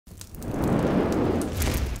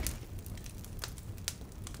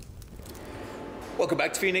Welcome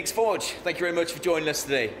back to Phoenix Forge. Thank you very much for joining us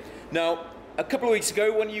today. Now, a couple of weeks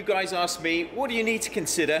ago, one of you guys asked me, what do you need to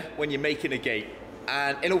consider when you're making a gate?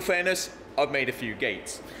 And in all fairness, I've made a few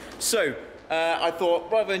gates. So, I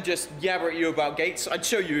thought, rather than just yabber at you about gates, I'd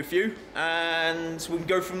show you a few, and we can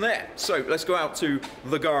go from there. So, let's go out to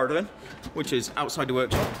the garden, which is outside the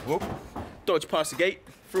workshop. Whoop. Dodge past the gate,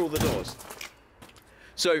 through all the doors.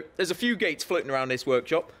 So, there's a few gates floating around this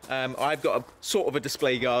workshop. I've got a sort of a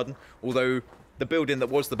display garden, although the building that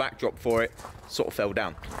was the backdrop for it sort of fell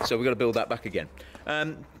down. So we've got to build that back again.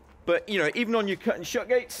 But, you know, even on your cut and shut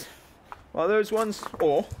gates, like those ones,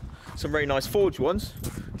 or some very nice forged ones.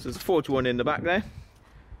 So there's a forged one in the back there.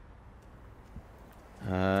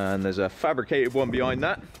 And there's a fabricated one behind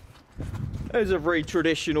that. There's a very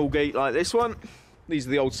traditional gate like this one. These are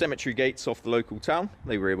the old cemetery gates off the local town.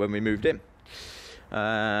 They were here when we moved in.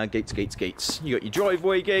 Gates, gates, gates. You got your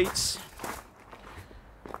driveway gates.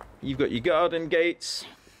 You've got your garden gates.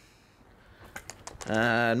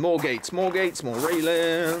 And more gates, more gates, more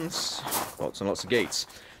railings. Lots and lots of gates.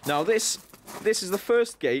 Now this is the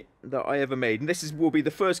first gate that I ever made. And this will be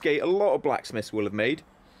the first gate a lot of blacksmiths will have made.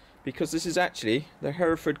 Because this is actually the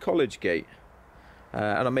Hereford College gate.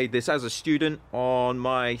 And I made this as a student on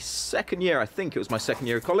my second year. I think it was my second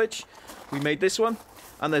year of college. We made this one.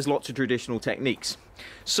 And there's lots of traditional techniques.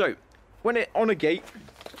 So, on a gate,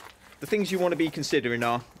 the things you want to be considering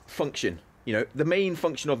are function. You know, the main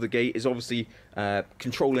function of the gate is obviously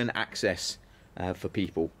controlling access for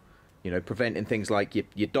people. You know, preventing things like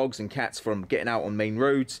your dogs and cats from getting out on main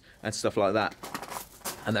roads and stuff like that.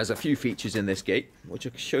 And there's a few features in this gate, which I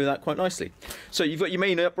can show that quite nicely. So you've got your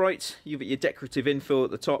main uprights, you've got your decorative infill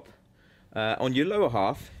at the top. On your lower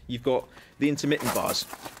half, you've got the intermittent bars,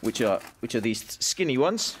 which are these skinny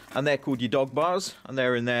ones, and they're called your dog bars, and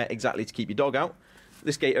they're in there exactly to keep your dog out.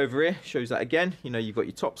 This gate over here shows that again. You know, you've got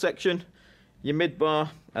your top section, your mid bar,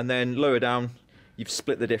 and then lower down, you've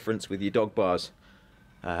split the difference with your dog bars,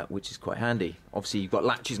 which is quite handy. Obviously, you've got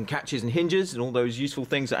latches and catches and hinges, and all those useful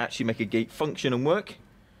things that actually make a gate function and work.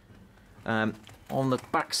 On the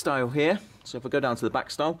back style here, so if I go down to the back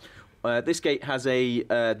style, this gate has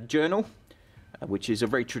a journal, which is a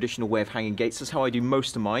very traditional way of hanging gates. That's how I do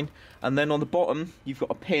most of mine. And then on the bottom, you've got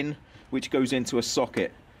a pin which goes into a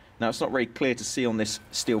socket. Now, it's not very clear to see on this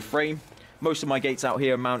steel frame. Most of my gates out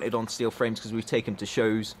here are mounted on steel frames because we take them to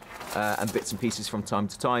shows and bits and pieces from time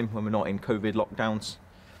to time when we're not in COVID lockdowns.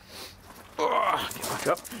 Get back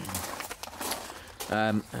up.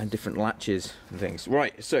 And different latches and things.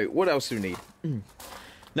 Right, so what else do we need?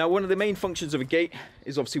 Now, one of the main functions of a gate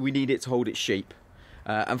is obviously we need it to hold its shape.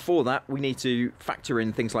 And for that, we need to factor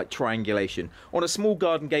in things like triangulation. On a small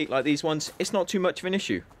garden gate like these ones, it's not too much of an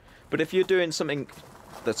issue. But if you're doing something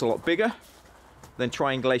that's a lot bigger, then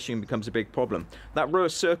triangulation becomes a big problem. That row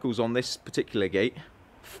of circles on this particular gate,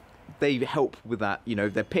 they help with that. You know,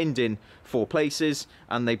 they're pinned in 4 places,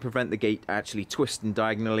 and they prevent the gate actually twisting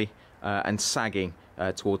diagonally and sagging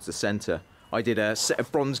towards the center. I did a set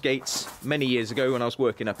of bronze gates many years ago when I was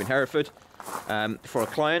working up in Hereford for a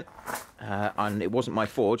client, and it wasn't my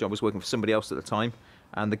forge. I was working for somebody else at the time,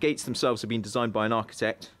 and the gates themselves had been designed by an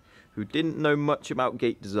architect who didn't know much about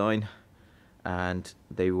gate design, and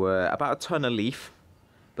they were about a ton of leaf,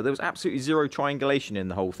 but there was absolutely zero triangulation in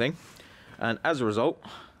the whole thing, and as a result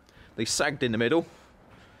they sagged in the middle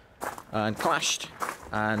and clashed,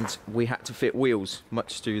 and we had to fit wheels,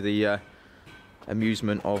 much to the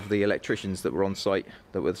amusement of the electricians that were on site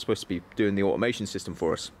that were supposed to be doing the automation system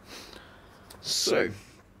for us. So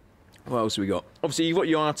what else have we got? Obviously, you've got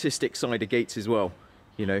your artistic side of gates as well.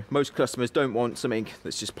 You know, most customers don't want something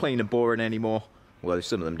that's just plain and boring anymore. Well,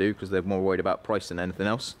 some of them do, because they're more worried about price than anything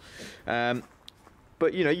else.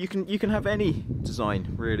 But you know, you can have any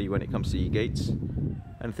design really when it comes to your gates.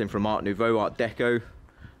 Anything from Art Nouveau, Art Deco,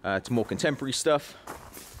 to more contemporary stuff.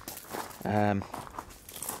 And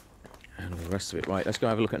all the rest of it. Right, let's go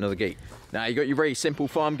have a look at another gate. Now, you've got your very simple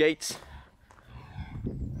farm gates.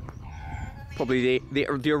 Probably the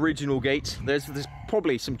original gate. There's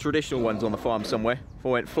probably some traditional ones on the farm somewhere. If I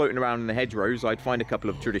went floating around in the hedgerows, I'd find a couple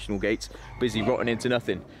of traditional gates busy rotting into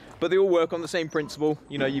nothing. But they all work on the same principle.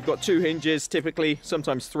 You know, you've got 2 hinges typically,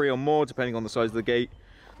 sometimes 3 or more depending on the size of the gate.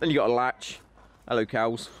 Then you've got a latch. Hello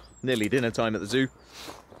cows, nearly dinner time at the zoo.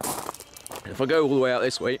 And if I go all the way out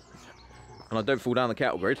this way and I don't fall down the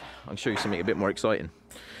cattle grid, I'll show you something a bit more exciting.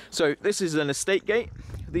 So this is an estate gate.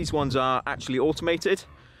 These ones are actually automated.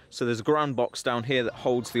 So there's a ground box down here that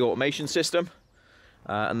holds the automation system,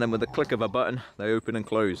 and then with the click of a button they open and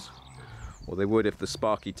close, or they would if the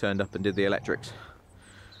Sparky turned up and did the electrics.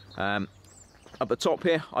 Up the top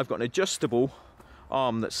here I've got an adjustable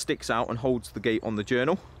arm that sticks out and holds the gate on the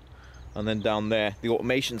journal, And then down there, the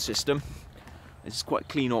automation system. This is quite a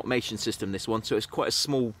clean automation system, this one. So it's quite a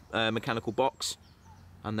small mechanical box.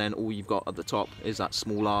 And then all you've got at the top is that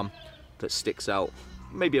small arm that sticks out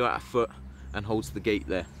maybe about a foot and holds the gate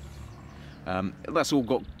there. That's all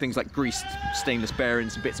got things like greased stainless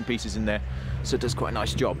bearings and bits and pieces in there, so it does quite a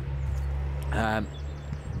nice job.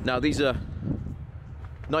 Now these are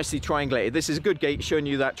nicely triangulated. This is a good gate, showing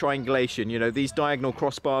you that triangulation. You know, these diagonal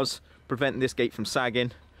crossbars prevent this gate from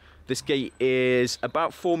sagging. This gate is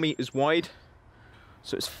about 4 meters wide,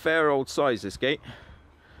 so it's fair old size, this gate.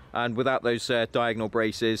 And without those diagonal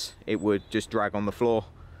braces, it would just drag on the floor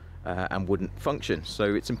and wouldn't function.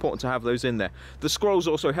 So it's important to have those in there. The scrolls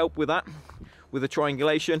also help with that, with the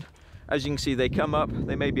triangulation. As you can see, they come up,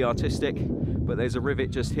 they may be artistic, but there's a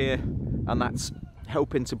rivet just here, and that's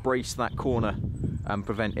helping to brace that corner and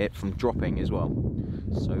prevent it from dropping as well.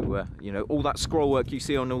 So, you know, all that scroll work you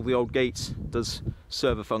see on all the old gates does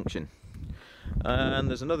serve a function. And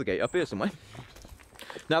there's another gate up here somewhere.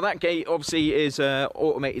 Now that gate obviously is an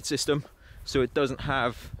automated system, so it doesn't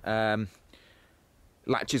have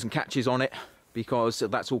latches and catches on it, because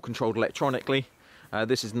that's all controlled electronically.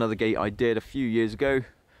 This is another gate I did a few years ago.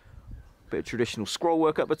 Bit of traditional scroll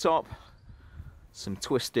work up the top, some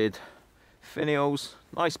twisted finials,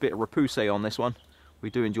 nice bit of repoussé on this one. We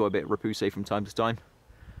do enjoy a bit of repoussé from time to time.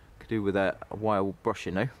 Could do with a wire brush,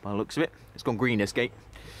 you know, by the looks of it. It's gone green, this gate.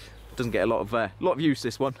 Doesn't get a lot of use,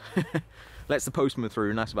 this one. Lets the postman through,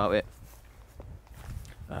 and that's about it.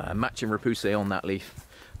 Matching repoussé on that leaf.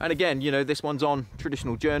 And again, you know, this one's on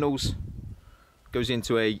traditional journals. Goes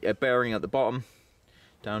into a bearing at the bottom,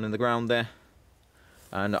 down in the ground there.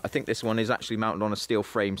 And I think this one is actually mounted on a steel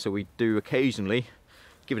frame, so we do occasionally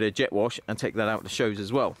give it a jet wash and take that out to shows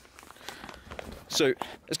as well. So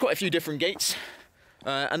there's quite a few different gates,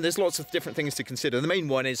 and there's lots of different things to consider. The main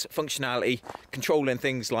one is functionality, controlling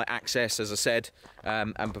things like access, as I said,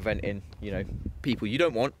 and preventing, you know, people you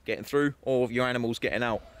don't want getting through, or your animals getting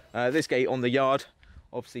out. This gate on the yard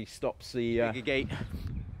obviously stops the gate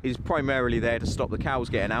is primarily there to stop the cows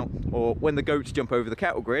getting out, or when the goats jump over the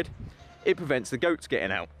cattle grid, it prevents the goats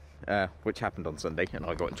getting out, which happened on Sunday and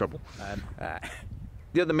I got in trouble.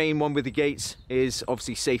 The other main one with the gates is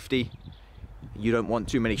obviously safety. You don't want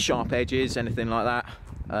too many sharp edges, anything like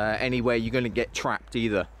that, anywhere you're going to get trapped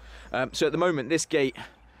either. So at the moment this gate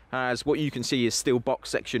has what you can see is steel box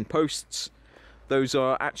section posts. Those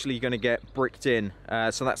are actually going to get bricked in,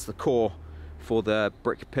 so that's the core for the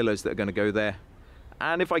brick pillars that are going to go there.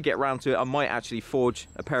 And if I get round to it, I might actually forge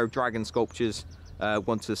a pair of dragon sculptures,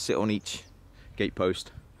 one to sit on each gate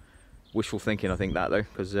post. Wishful thinking, I think, that though,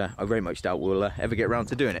 because I very much doubt we'll ever get round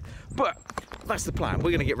to doing it. But that's the plan.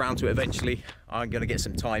 We're going to get round to it eventually. I'm going to get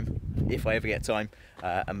some time, if I ever get time,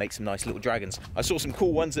 and make some nice little dragons. I saw some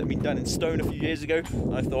cool ones that had been done in stone a few years ago.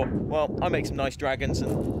 And I thought, well, I'll make some nice dragons,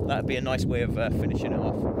 and that'd be a nice way of finishing it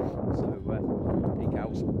off. So, hey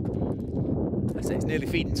cows. I say it's nearly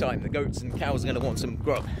feeding time. The goats and cows are going to want some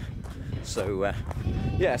grub. So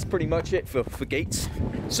yeah, that's pretty much it for gates.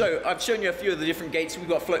 So I've shown you a few of the different gates we've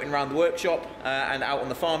got floating around the workshop and out on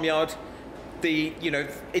the farmyard. You know,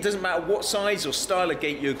 it doesn't matter what size or style of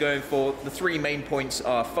gate you're going for. The three main points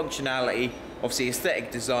are functionality, obviously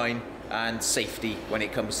aesthetic design, and safety when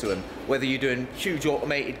it comes to them. Whether you're doing huge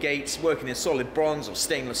automated gates, working in solid bronze or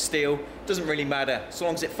stainless steel, doesn't really matter. As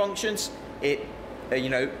long as it functions, it you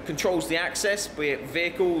know, controls the access, be it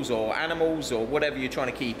vehicles or animals or whatever you're trying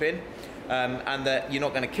to keep in, and that you're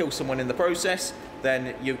not going to kill someone in the process,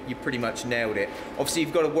 then you pretty much nailed it. Obviously,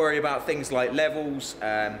 you've got to worry about things like levels,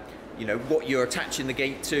 you know, what you're attaching the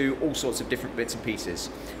gate to, all sorts of different bits and pieces.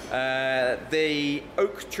 The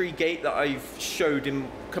oak tree gate that I've showed in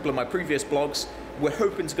a couple of my previous blogs, we're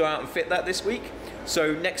hoping to go out and fit that this week.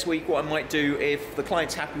 So next week, what I might do, if the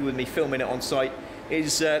client's happy with me filming it on site,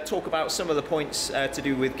 is talk about some of the points to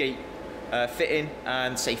do with gate fitting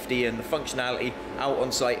and safety and the functionality out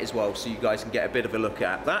on site as well, so you guys can get a bit of a look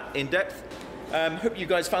at that in depth. Hope you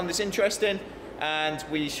guys found this interesting, and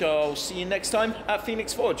we shall see you next time at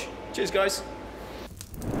Phoenix Forge. Cheers guys.